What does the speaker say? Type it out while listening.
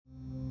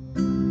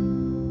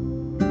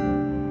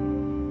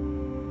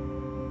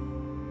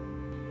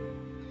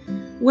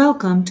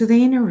Welcome to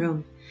the Inner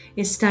Room,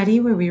 a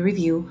study where we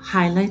review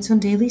highlights on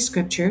daily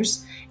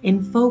scriptures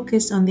and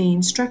focus on the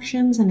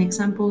instructions and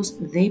examples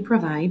they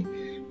provide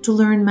to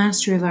learn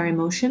mastery of our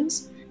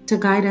emotions, to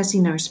guide us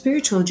in our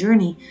spiritual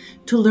journey,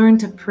 to learn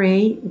to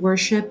pray,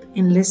 worship,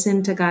 and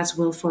listen to God's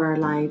will for our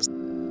lives.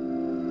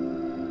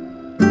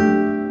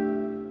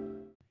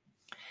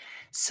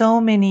 So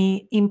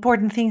many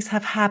important things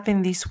have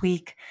happened this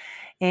week,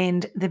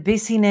 and the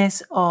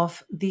busyness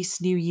of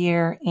this new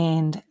year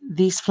and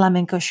these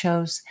flamenco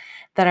shows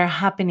that are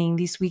happening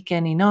this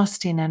weekend in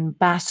Austin and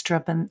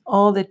Bastrop and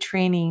all the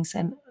trainings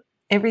and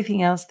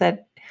everything else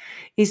that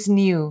is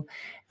new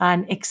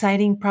and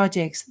exciting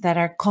projects that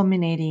are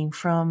culminating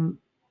from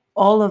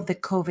all of the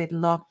COVID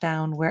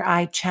lockdown, where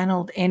I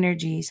channeled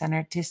energies and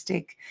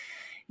artistic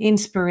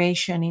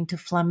inspiration into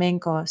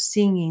flamenco,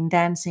 singing,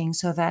 dancing,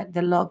 so that the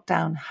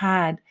lockdown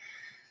had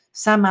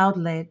some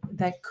outlet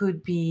that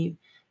could be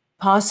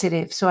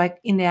positive. So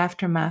in the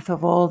aftermath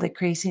of all the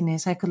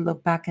craziness, I could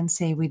look back and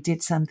say we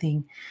did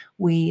something,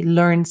 we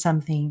learned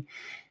something.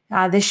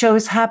 The show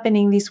is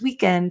happening this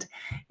weekend,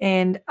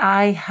 and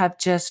I have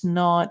just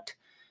not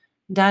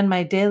done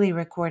my daily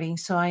recording,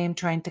 so I am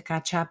trying to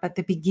catch up. At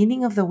the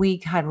beginning of the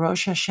week, had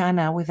Rosh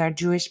Hashanah with our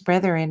Jewish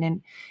brethren,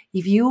 and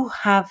if you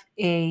have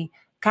a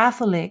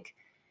Catholic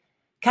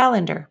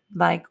calendar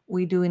like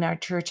we do in our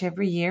church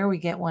every year, we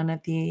get one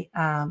at the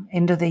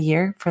end of the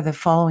year for the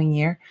following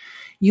year,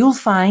 you'll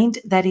find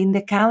that in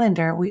the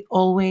calendar we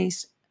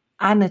always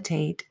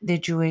annotate the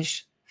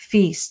Jewish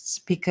feasts,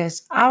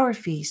 because our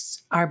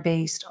feasts are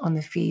based on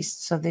the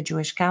feasts of the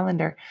Jewish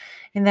calendar.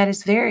 And that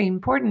is very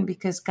important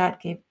because God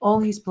gave all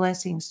his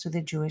blessings to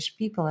the Jewish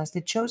people as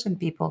the chosen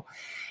people.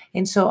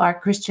 And so our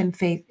Christian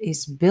faith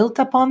is built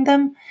upon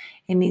them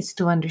and needs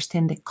to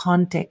understand the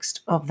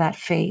context of that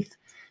faith.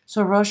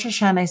 So Rosh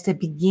Hashanah is the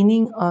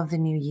beginning of the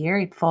new year.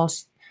 It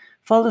follows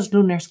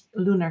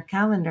lunar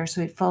calendar,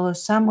 so it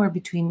follows somewhere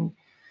between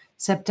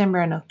September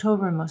and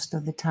October most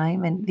of the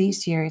time. And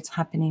this year it's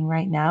happening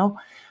right now.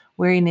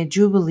 We're in a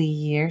Jubilee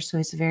year, so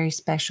it's very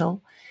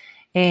special.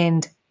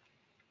 And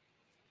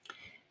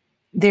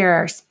there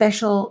are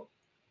special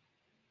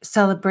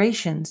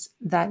celebrations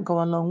that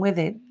go along with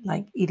it,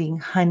 like eating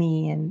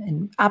honey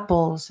and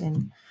apples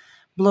and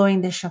blowing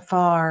the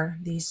shofar,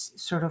 this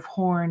sort of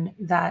horn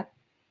that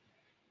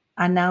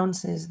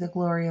announces the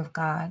glory of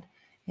God.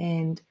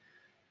 And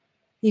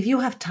if you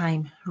have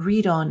time,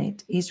 read on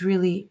it. It's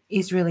really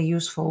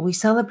useful. We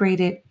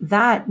celebrated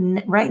that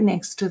right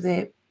next to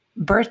the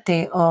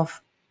birthday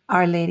of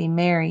Our Lady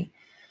Mary,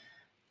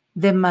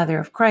 the Mother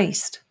of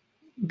Christ,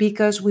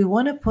 because we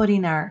want to put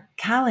in our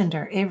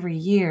calendar every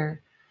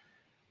year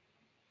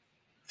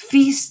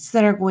feasts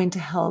that are going to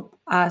help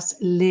us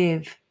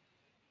live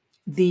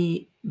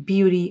the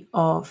beauty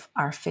of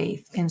our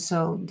faith. And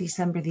so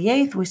December the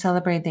 8th, we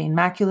celebrate the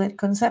Immaculate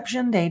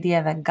Conception, the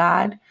idea that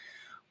God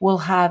will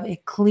have a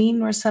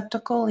clean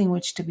receptacle in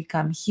which to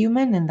become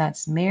human, and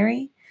that's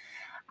Mary.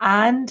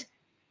 And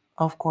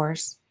of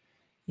course,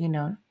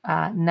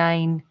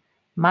 9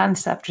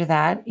 months after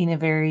that, in a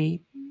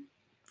very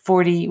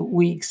 40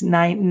 weeks,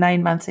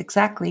 nine months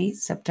exactly,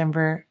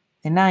 September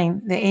the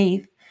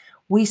 8th,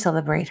 we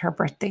celebrate her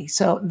birthday.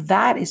 So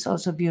that is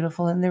also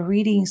beautiful. And the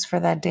readings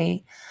for that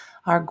day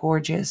are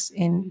gorgeous.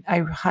 And I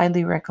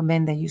highly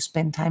recommend that you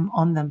spend time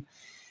on them.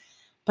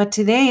 But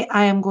today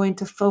I am going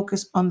to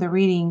focus on the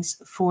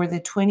readings for the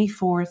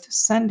 24th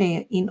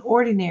Sunday in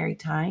Ordinary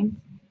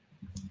Time.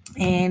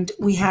 And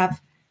we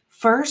have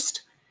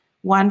first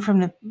one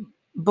from the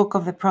book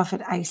of the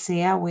prophet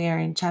Isaiah. We are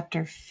in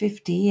chapter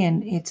 50,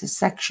 and it's a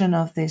section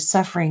of the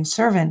suffering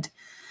servant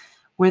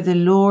where the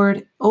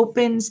Lord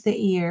opens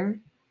the ear,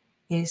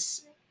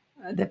 is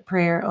the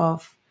prayer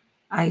of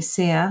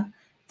Isaiah,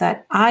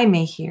 that I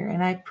may hear.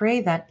 And I pray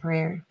that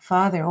prayer: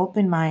 Father,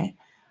 open my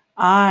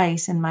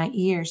eyes and my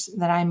ears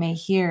that I may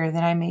hear,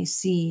 that I may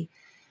see.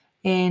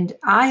 And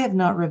I have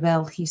not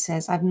rebelled, he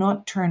says. I've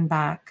not turned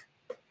back.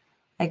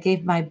 I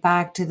gave my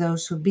back to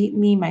those who beat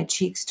me, my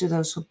cheeks to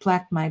those who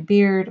plucked my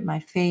beard, my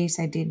face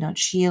I did not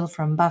shield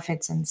from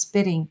buffets and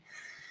spitting.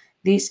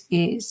 This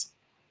is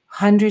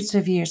hundreds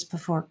of years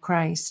before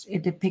Christ, a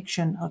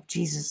depiction of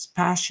Jesus'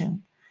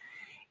 passion.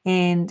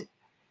 And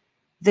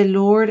the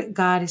Lord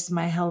God is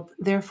my help,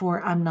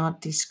 therefore I'm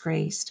not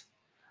disgraced.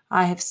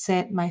 I have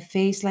set my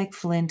face like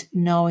flint,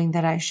 knowing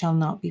that I shall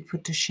not be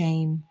put to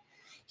shame.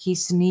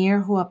 He's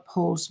near who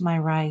upholds my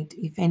right.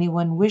 If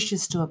anyone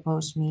wishes to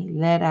oppose me,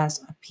 let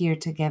us appear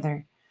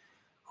together.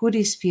 Who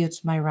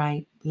disputes my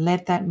right?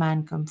 Let that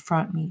man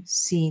confront me.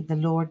 See, the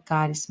Lord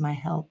God is my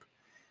help.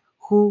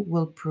 Who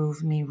will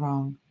prove me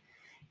wrong?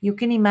 You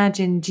can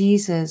imagine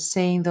Jesus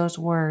saying those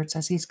words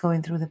as he's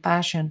going through the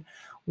Passion.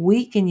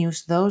 We can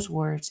use those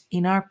words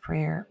in our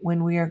prayer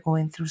when we are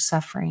going through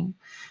suffering,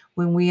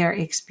 when we are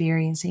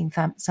experiencing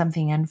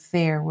something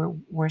unfair,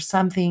 where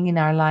something in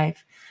our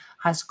life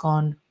has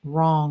gone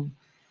wrong.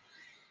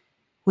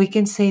 We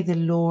can say, the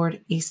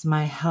Lord is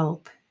my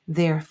help,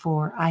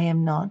 therefore I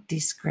am not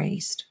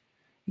disgraced.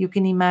 You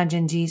can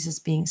imagine Jesus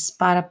being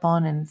spat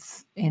upon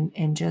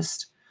and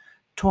just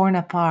torn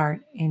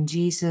apart. And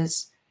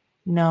Jesus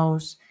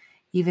knows,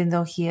 even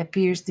though he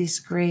appears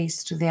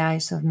disgraced to the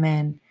eyes of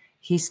men,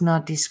 he's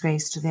not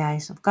disgraced to the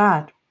eyes of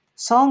God.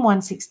 Psalm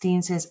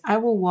 116 says, I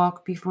will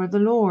walk before the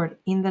Lord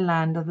in the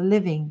land of the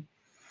living.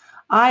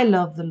 I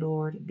love the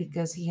Lord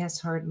because he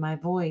has heard my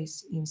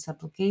voice in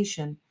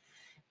supplication,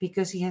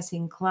 because he has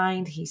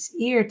inclined his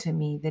ear to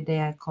me the day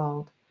I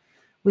called.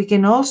 We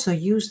can also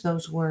use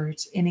those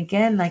words. And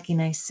again, like in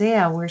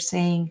Isaiah, we're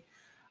saying,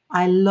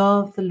 I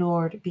love the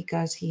Lord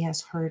because he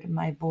has heard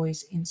my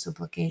voice in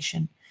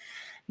supplication.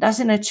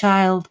 Doesn't a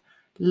child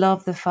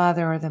love the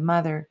father or the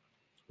mother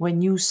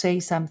when you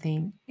say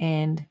something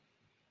and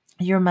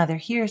your mother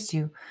hears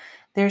you?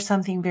 There's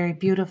something very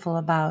beautiful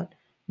about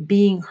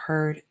being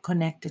heard,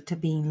 connected to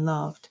being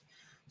loved.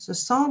 So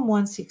Psalm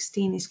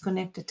 116 is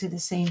connected to the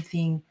same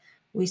thing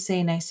we say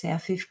in Isaiah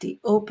 50.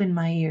 Open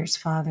my ears,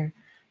 Father.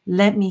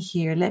 Let me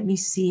hear, let me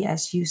see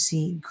as you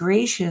see.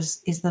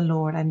 Gracious is the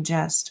Lord and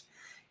just.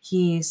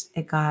 He is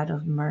a God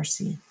of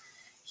mercy.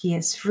 He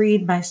has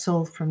freed my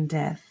soul from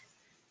death,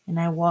 and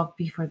I walk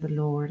before the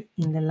Lord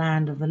in the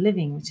land of the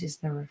living, which is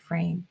the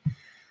refrain.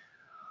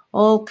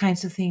 All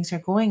kinds of things are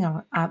going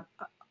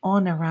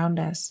on around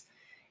us,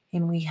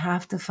 and we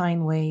have to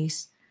find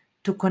ways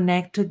to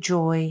connect to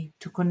joy,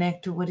 to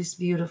connect to what is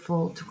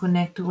beautiful, to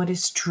connect to what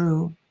is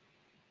true,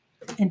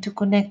 and to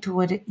connect to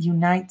what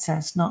unites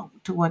us, not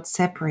to what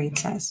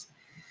separates us.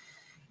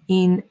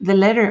 In the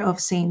letter of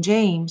St.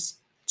 James,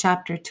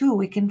 chapter 2,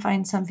 we can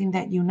find something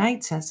that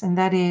unites us, and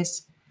that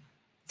is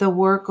the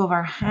work of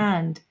our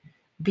hand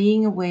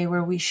being a way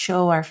where we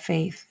show our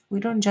faith.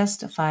 We don't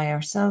justify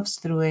ourselves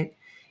through it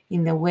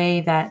in the way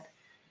that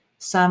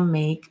some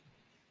make,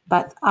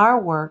 but our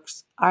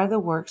works are the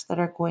works that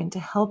are going to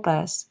help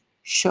us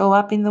show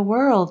up in the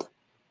world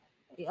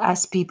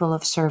as people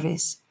of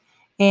service.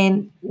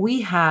 And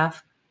we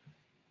have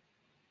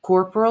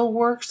corporal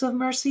works of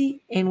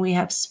mercy and we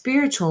have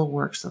spiritual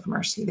works of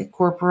mercy. The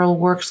corporal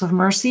works of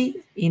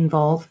mercy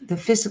involve the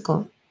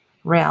physical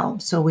realm.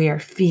 So we are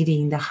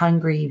feeding the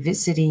hungry,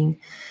 visiting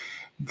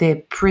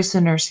the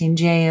prisoners in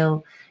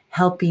jail,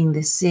 helping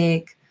the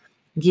sick,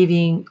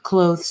 giving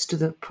clothes to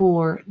the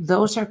poor.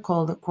 Those are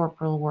called the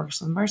corporal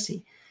works of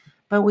mercy.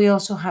 But we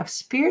also have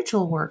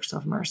spiritual works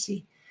of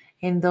mercy,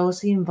 and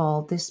those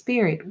involve the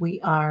spirit. We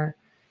are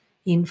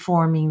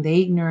informing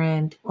the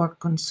ignorant or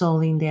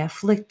consoling the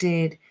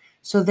afflicted.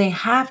 So they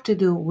have to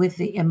do with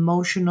the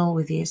emotional,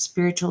 with the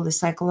spiritual, the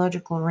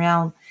psychological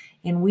realm.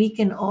 And we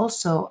can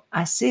also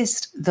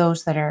assist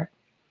those that are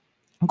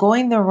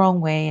going the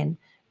wrong way and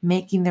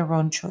making the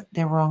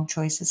wrong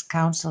choices,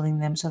 counseling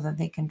them so that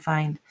they can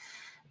find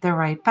the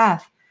right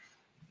path.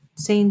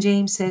 St.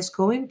 James says,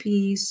 go in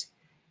peace,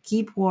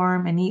 keep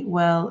warm, and eat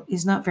well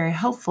is not very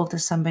helpful to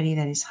somebody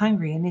that is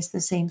hungry. And it's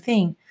the same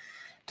thing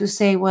to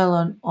say,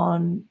 well,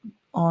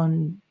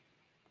 on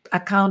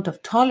account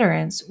of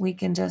tolerance, we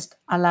can just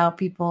allow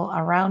people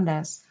around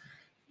us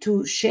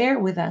to share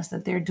with us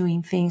that they're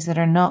doing things that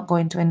are not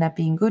going to end up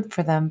being good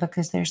for them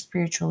because they're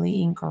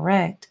spiritually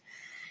incorrect.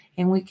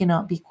 And we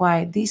cannot be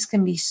quiet. These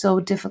can be so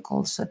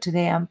difficult. So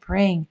today I'm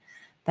praying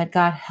that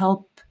God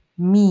help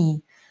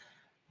me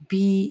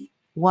be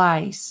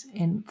wise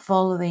and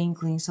follow the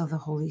inklings of the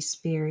Holy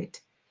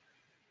Spirit.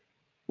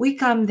 We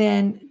come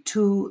then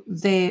to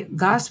the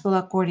Gospel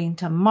according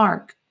to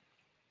Mark,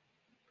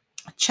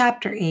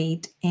 chapter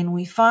 8, and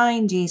we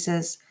find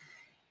Jesus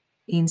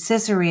in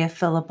Caesarea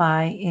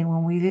Philippi. And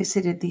when we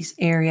visited this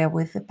area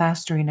with the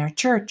pastor in our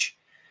church,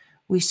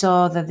 we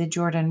saw that the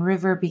Jordan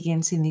River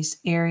begins in this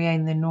area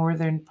in the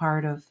northern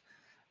part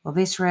of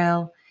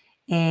Israel.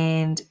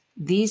 And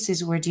this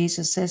is where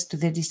Jesus says to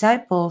the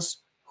disciples,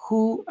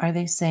 who are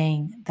they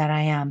saying that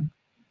I am?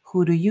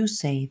 Who do you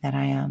say that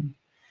I am?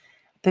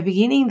 At the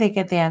beginning, they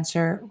get the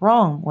answer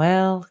wrong.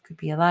 Well, it could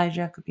be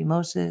Elijah, could be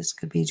Moses,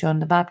 could be John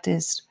the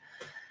Baptist.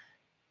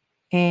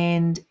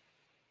 And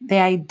the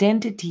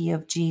identity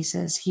of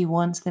Jesus, he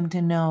wants them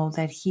to know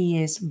that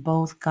he is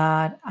both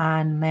God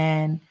and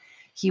man.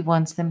 He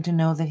wants them to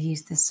know that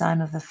he's the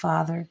Son of the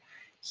Father.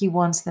 He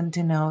wants them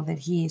to know that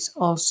he is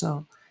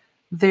also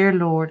their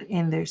Lord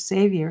and their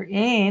Savior.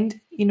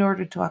 And in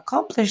order to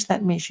accomplish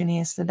that mission, he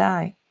has to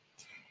die.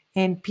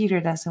 And Peter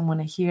doesn't want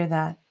to hear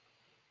that.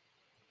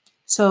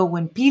 So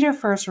when Peter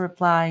first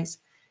replies,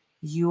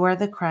 you are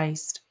the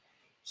Christ,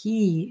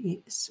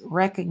 he is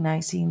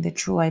recognizing the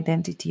true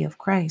identity of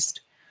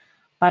Christ.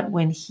 But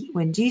when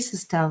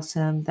Jesus tells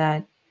him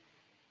that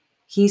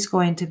he's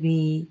going to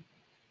be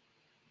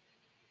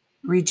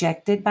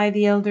rejected by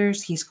the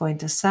elders, he's going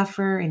to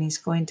suffer, and he's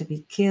going to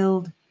be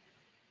killed,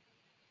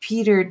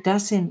 Peter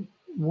doesn't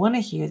want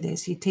to hear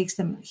this. He takes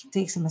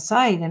him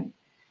aside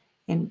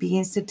and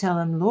begins to tell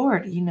him,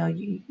 Lord,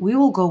 we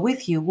will go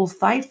with you. We'll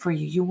fight for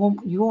you. You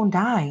won't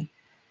die.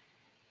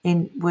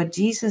 And what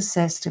Jesus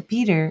says to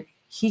Peter,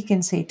 he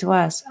can say to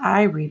us,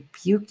 I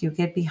rebuke you.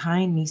 Get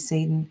behind me,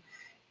 Satan.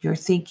 You're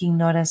thinking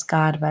not as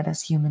God, but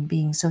as human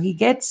beings. So he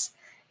gets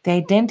the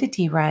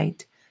identity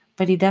right,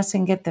 but he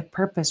doesn't get the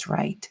purpose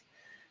right,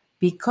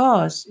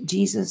 because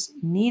Jesus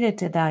needed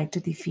to die to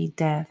defeat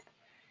death.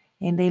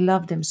 and they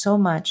loved him so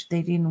much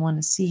they didn't want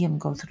to see him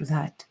go through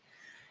that.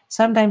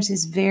 Sometimes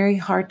it's very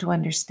hard to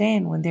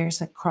understand when there's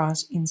a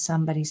cross in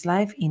somebody's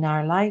life, in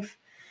our life,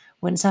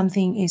 when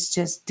something is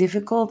just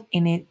difficult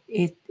and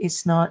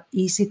it's not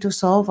easy to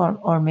solve,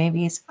 or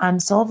maybe it's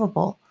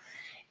unsolvable.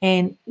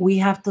 And we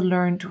have to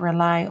learn to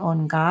rely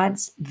on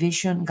God's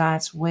vision,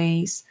 God's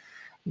ways,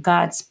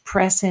 God's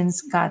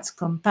presence, God's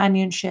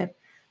companionship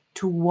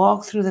to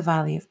walk through the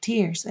valley of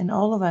tears. And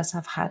all of us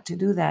have had to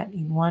do that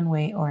in one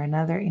way or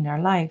another in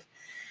our life.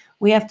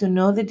 We have to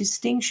know the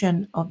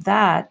distinction of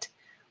that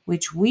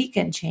which we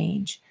can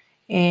change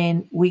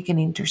and we can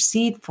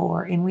intercede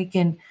for, and we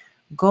can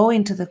go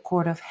into the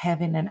court of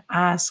heaven and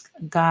ask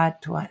God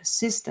to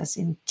assist us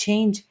in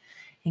change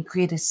and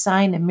create a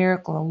sign, a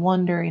miracle, a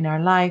wonder in our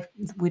life,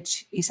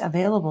 which is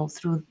available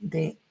through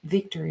the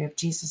victory of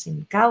Jesus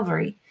in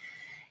Calvary.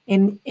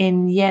 And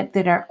yet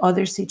there are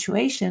other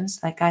situations,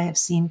 like I have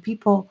seen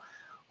people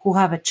who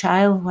have a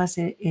child who has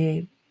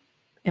a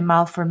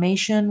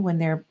malformation when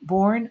they're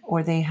born,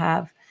 or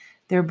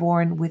they're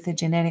born with a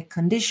genetic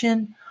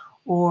condition,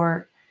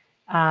 or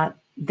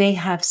they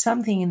have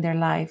something in their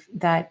life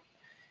that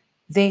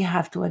they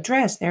have to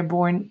address. They're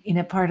born in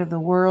a part of the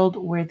world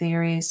where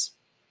there is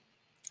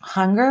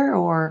hunger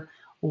or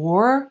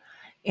war,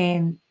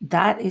 and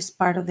that is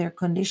part of their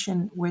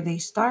condition where they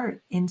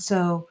start. And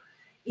so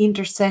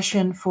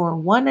intercession for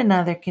one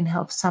another can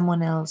help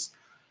someone else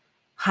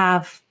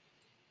have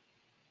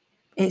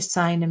a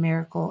sign, a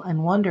miracle,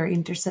 and wonder.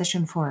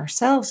 Intercession for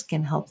ourselves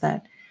can help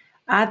that.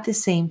 At the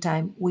same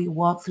time, we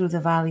walk through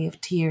the valley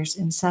of tears,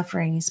 and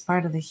suffering is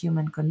part of the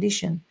human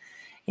condition.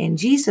 And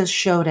Jesus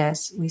showed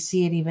us, we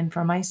see it even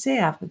from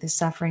Isaiah with the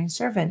suffering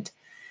servant,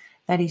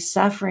 that his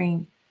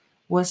suffering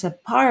was a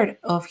part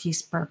of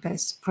his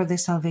purpose for the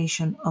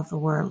salvation of the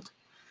world.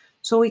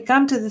 So we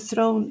come to the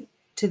throne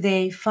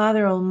today,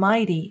 Father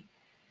Almighty,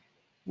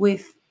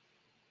 with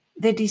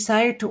the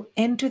desire to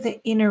enter the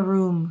inner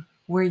room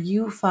where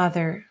you,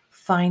 Father,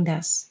 find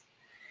us,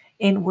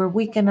 and where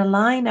we can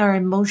align our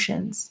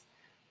emotions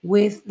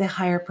with the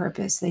higher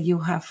purpose that you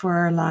have for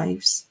our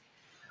lives,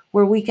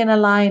 where we can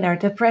align our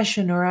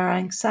depression or our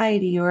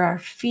anxiety or our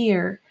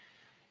fear,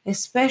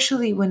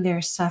 especially when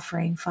there's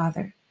suffering,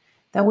 Father,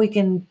 that we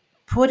can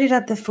put it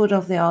at the foot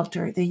of the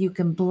altar, that you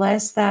can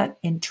bless that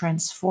and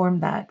transform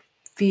that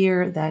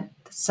fear, that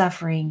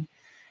suffering,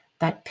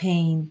 that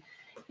pain,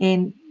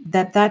 and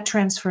that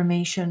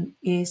transformation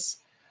is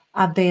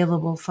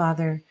available,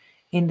 Father,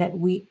 and that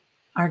we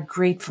are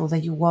grateful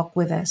that you walk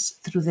with us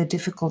through the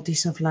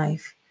difficulties of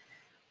life.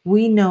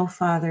 We know,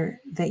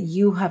 Father, that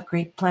you have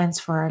great plans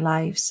for our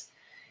lives.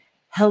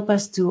 Help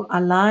us to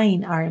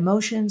align our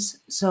emotions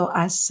so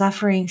as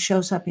suffering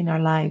shows up in our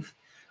life,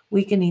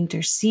 we can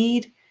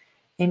intercede,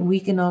 and we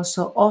can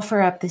also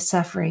offer up the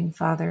suffering,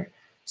 Father,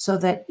 so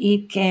that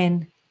it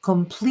can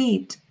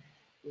complete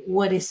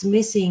what is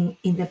missing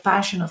in the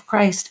passion of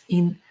Christ,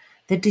 in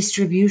the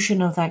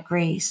distribution of that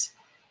grace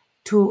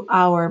to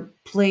our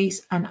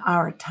place and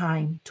our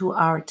time, to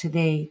our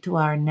today, to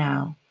our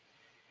now.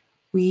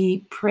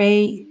 We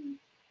pray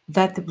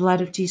that the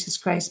blood of Jesus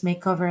Christ may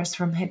cover us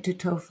from head to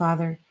toe,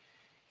 Father,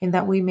 and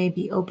that we may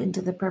be open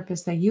to the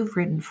purpose that you've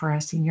written for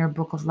us in your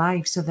book of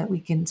life, so that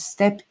we can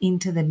step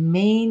into the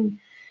main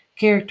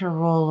character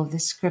role of the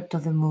script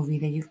of the movie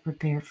that you've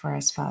prepared for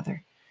us,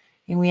 Father.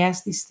 And we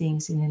ask these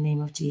things in the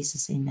name of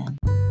Jesus. Amen.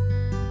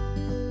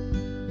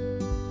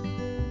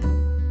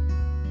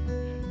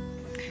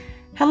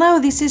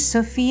 Hello, this is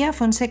Sofia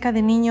Fonseca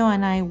de Niño,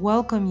 and I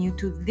welcome you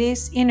to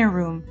this inner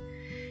room.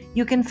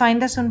 You can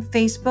find us on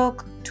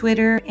Facebook,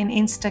 Twitter, and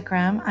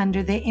Instagram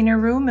under the Inner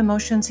Room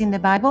Emotions in the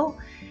Bible,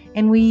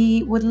 and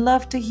we would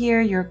love to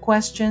hear your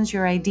questions,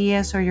 your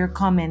ideas, or your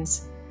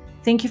comments.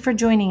 Thank you for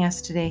joining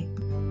us today.